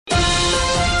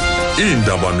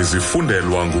Iindaba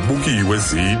nizifundelwa nguBukiwe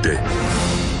Zide.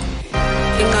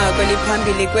 Inqaku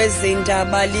eliphambili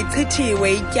kwezindaba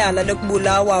lichithiwe ityala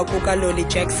lokubulawa kuka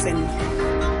Jackson.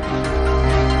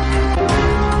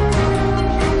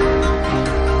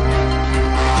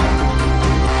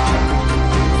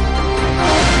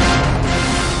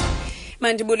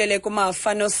 Mandibulele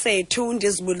kumafa nosethu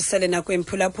ndizibulisele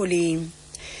nakwemphulaphuli.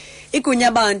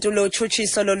 Igunyabantu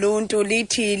lotshutshiso loluntu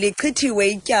lithi lichithiwe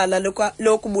ityala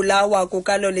lokubulawa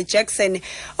kuka Jackson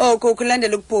oku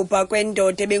kulandela ukubhubha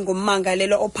kwendoda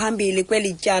ebingummangalelwa ophambili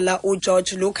kwelityala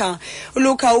uGeorge Louka.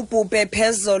 uLouka ubhubhe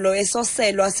phezolo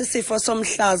esoselwa sisifo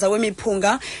somhlaza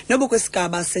wemiphunga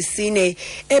nobukwisigaba sesine.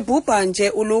 Ebhubha nje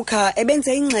uLouka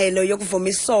ebenze ingxelo yokuvuma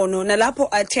isono nalapho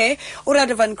athe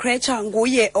uRadovan Krecha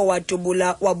nguye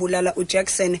wabulala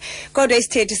uJackson. Kodwa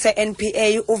isithethi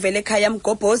se-NPA uvelekhaya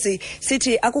Mgobhozi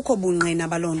sithi akukho bungqina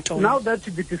balonto. Now that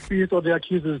the deceased or the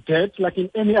accused is dead, like in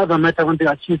any other matter when the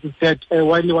accused is dead,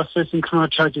 while he was facing criminal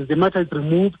charges, the matter is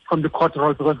removed from the court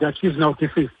roll because the accused is now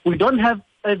deceased. We don't have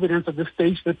evidence at this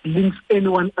stage that links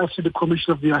anyone else to the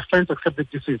commission of the offense except the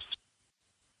deceased.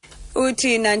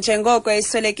 Uthina njengoko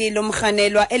iswelekile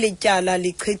umrhanelwa elityala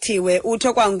lichithiwe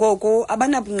utho kwangoku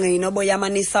abanabungqina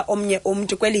oboyamanisa omnye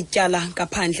umntu kwelityala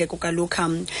ngaphandle kukaLouka.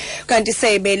 Kanti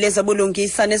isebe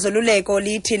lezobulungisa nezoluleko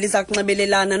lithi liza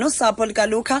kunxibelelana nosapho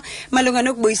likaLouka malunga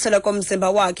nokubuyisela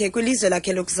komzimba wakhe kwilizwe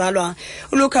lakhe lokuzalwa.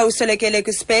 uLouka uswelekele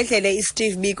kwisibhedlele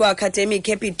iSteve Biko Academic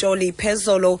ePitoli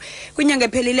phezolo. Kwinyanga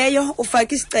ephelileyo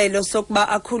ufake isicelo sokuba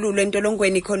akhululwe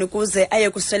entolongweni khona ukuze aye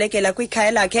kuswelekela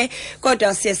kwikhaya lakhe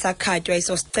kodwa siyesa khatywa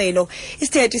iso sicelo.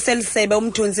 Isithethi selisebe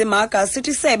umthunzi Maga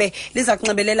sithi isebe liza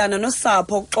kunxibelelana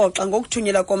nosapho ukuxoxa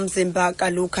ngokuthunyelwa komzimba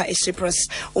kaLouka eCyprus.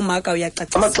 uMaga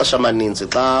uyacacisa. Amaxesha amaninzi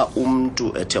xa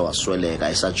umntu ethe wasweleka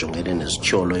esajongene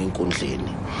nezityholo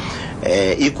enkundleni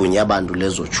Igunyabantu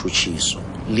lezotshutshiso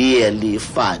liye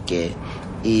lifake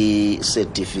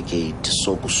i-certificate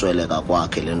sokusweleka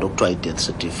kwakhe lento kuthiwa i-death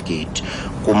certificate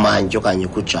kumantyi okanye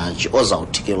kujaji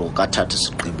ozawuthi ke ngokathatha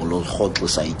isigqibo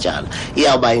lorhoxisa ityala.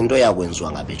 Iyawuba into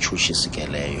yakwenziwa ngabetshutshisi ke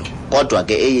leyo, kodwa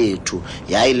ke eyethu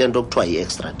yayi lento kuthiwa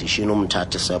yi-extradition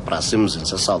umthathe Cyprus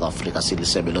imzinze South Africa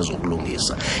silisebe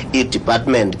lezobulungisa.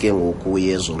 I-department ke ngoku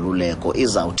yezoluleko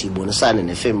izawuthi ibonisane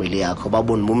nefamily yakho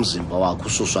babone umzimba wakho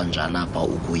ususwa njani apha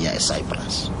ukuya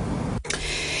eCyprus.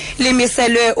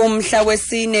 Limiselwe umhla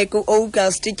wesine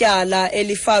ku-August ityala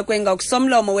elifakwe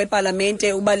ngakusomlomo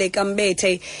weParlamente ubaleka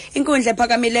Mbethe. Inkundla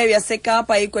ephakamileyo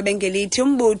yaseKapa igwebengelithi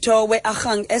umbutho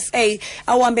we-Arhang SA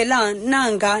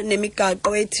awuhambelananga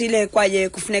nemigaqo ethile kwaye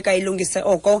kufuneka ilungise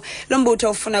oko. Lo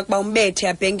mbutho ufuna ukuba uMbethe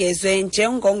abhengezwe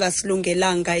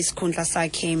njengongasilungelanga isikhundla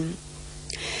sakhe.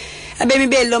 Abemi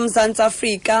belo Mzantsi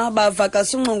Afrika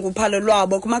bavakasa unxunguphalo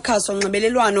lwabo kumakhasi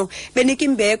onxibelelwano benika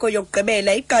imbeko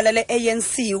yokugqibela iqala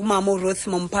le-ANC umama Ruth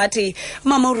Mompati.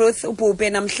 umama Ruth ubhubhe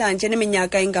namhlanje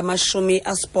neminyaka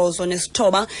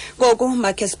engama-89 ngoku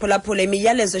makhe siphulaphule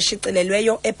imiyalezo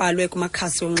eshicilelweyo ebhalwe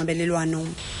kumakhasi onxibelelwano.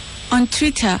 On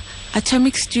Twitter,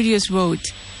 Atomic Studios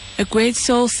wrote, "A great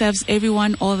soul serves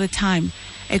everyone all the time.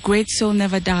 A great soul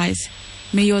never dies.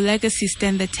 May your legacy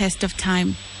stand the test of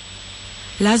time."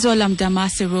 Lazo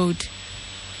Lamdamase wrote,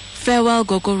 "Farewell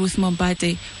Gogo Ruth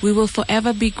Mompati. We will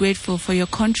forever be grateful for your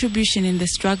contribution in the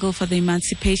struggle for the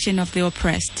emancipation of the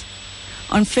oppressed."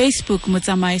 On Facebook,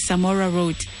 Mutsamai Samora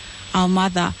wrote, "Our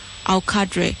mother, our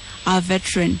cadre, our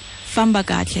veteran,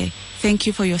 Fambagatle, thank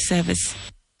you for your service."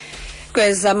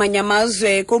 Kwezamanye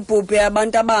amazwe kubhubhe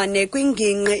abantu abane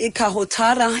kwingingqi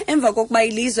iKahotara emva kokuba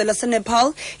ilizwe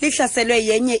laseNepal lihlaselwe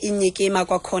yenye inyikima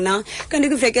kwakhona. Kanti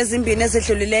kwiveki ezimbini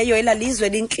ezidlulileyo elalizwe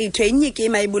lintlithwe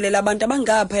inyikima ibulela abantu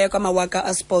abangaphaya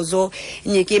kwama-8,000.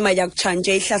 Inyikima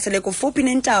yakutshanje ihlasele kufuphi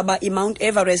nentaba iMount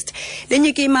Everest. Le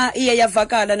nyikima iye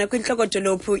yavakala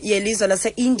nakwinhlokodolophu yelizwe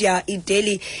lase-India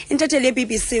iDelhi. Intatheli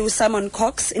yeBBC uSimon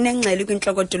Cox inengxelo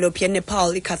kwinhlokodolophu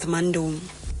yeNepal iKathmandu.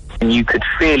 And you could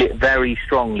feel it very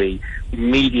strongly.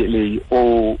 Immediately,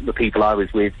 all the people I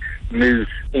was with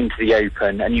moved into the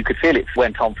open, and you could feel it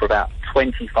went on for about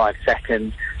 25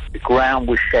 seconds. The ground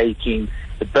was shaking.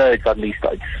 The birds suddenly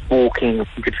started squawking.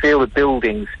 You could feel the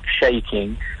buildings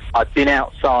shaking. I'd been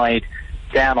outside,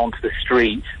 down onto the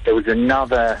street. There was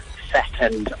another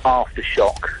second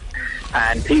aftershock,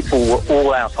 and people were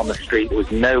all out on the street. There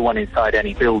was no one inside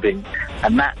any building,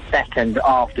 and that second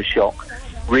aftershock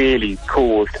really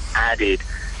caused added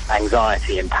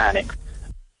anxiety and panic.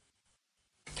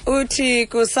 Uthi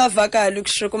kusavakala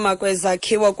ukushukuma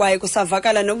kwezakhiwo kwaye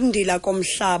kusavakala nokundila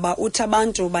komhlaba uthi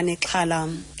abantu banexhala.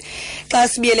 Xa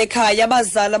sibuyele ekhaya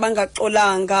abazali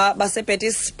abangaxolanga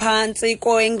basebhetis phantsi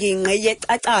koengingqi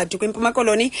yecacadu kwimpuma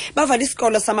koloni bavala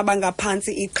isikolo samabanga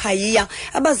phantsi iqhayiya.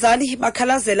 Abazali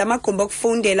bakhalazela amagumbi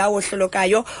okufundela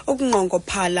awohlolokayo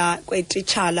ukunqongophala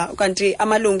kwetitshala. Kanti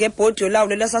amalungu ebhodi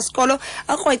yolawulo lwesasikolo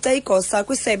akrweca igosa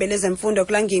kwisebe lezemfundo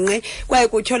kulaa ngingqi kwaye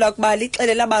kutyholwa ukuba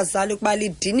lixelela abazali ukuba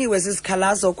lidiniwe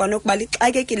zizikhalazo kwanokuba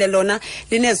lixakekile lona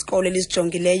linezikolo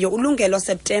elizijongileyo. Ulungelo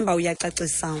September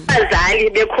uyacacisa. Abazali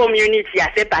be-community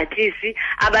yasebhatisi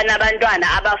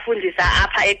abanabantwana abafundisa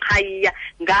apha eqhayiya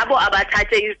ngabo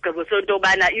abathathe isigqibo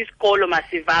sentobana isikolo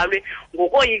masivalwe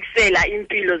ngokoyikisela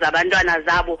impilo zabantwana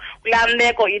zabo kulaa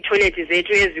meko iithoyilethi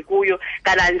zethu ezikuyo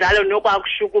kananjalo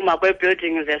nokwakushukuma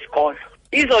kweebuilding zesikolo.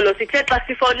 Izolo sithe xa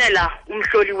sifonela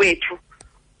umhloli wethu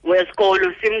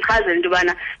wesikolo simchazela into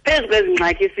yobana phezu kwezi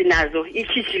ngxaki sinazo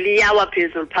ikhitshi liyawa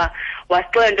phezulu phaa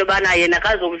wasixela into yobana yena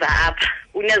kazokuza apha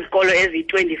unezikolo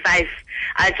eziyi-25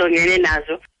 ajongene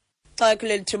nazo. Xa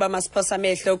kuleli thuba masiphosa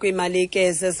amehlo kwiimali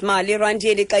ke zezimali. Irandi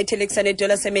yeli xa ithelekisa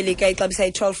nedola semelika ixabisa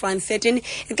i-12.13,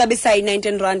 ixabisa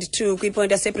i-19.2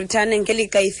 kwiponti yasebritane,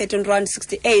 ngelixa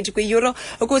i-13.68 kwi-euro,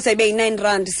 ukuze ibe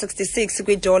i-9.66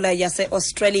 kwidola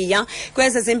yase-Australia.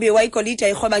 Kwezi zimbiwa igolide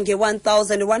irhweba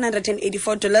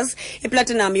nge-$1,184,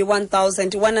 iplatinum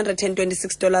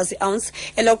i-$1,126 i-ounce,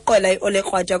 elokuqwela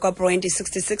iolekrwada kwabrent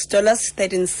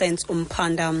 $66.13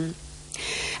 umphanda.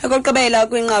 Akugqibela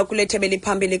kwinqaku lethebe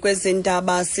eliphambili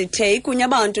kwezindaba sithe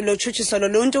Igunyabantu lotshutshiso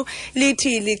loluntu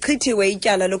lithi lichithiwe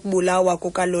ityala lokubulawa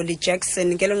kuka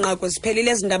Jackson. Ngelo nqaku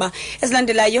ziphelile izindaba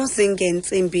ezilandelayo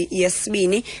zingentsimbi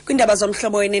yesibini kwindaba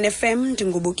zomhlobo we-NFM.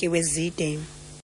 Ndingubukiwe Zide.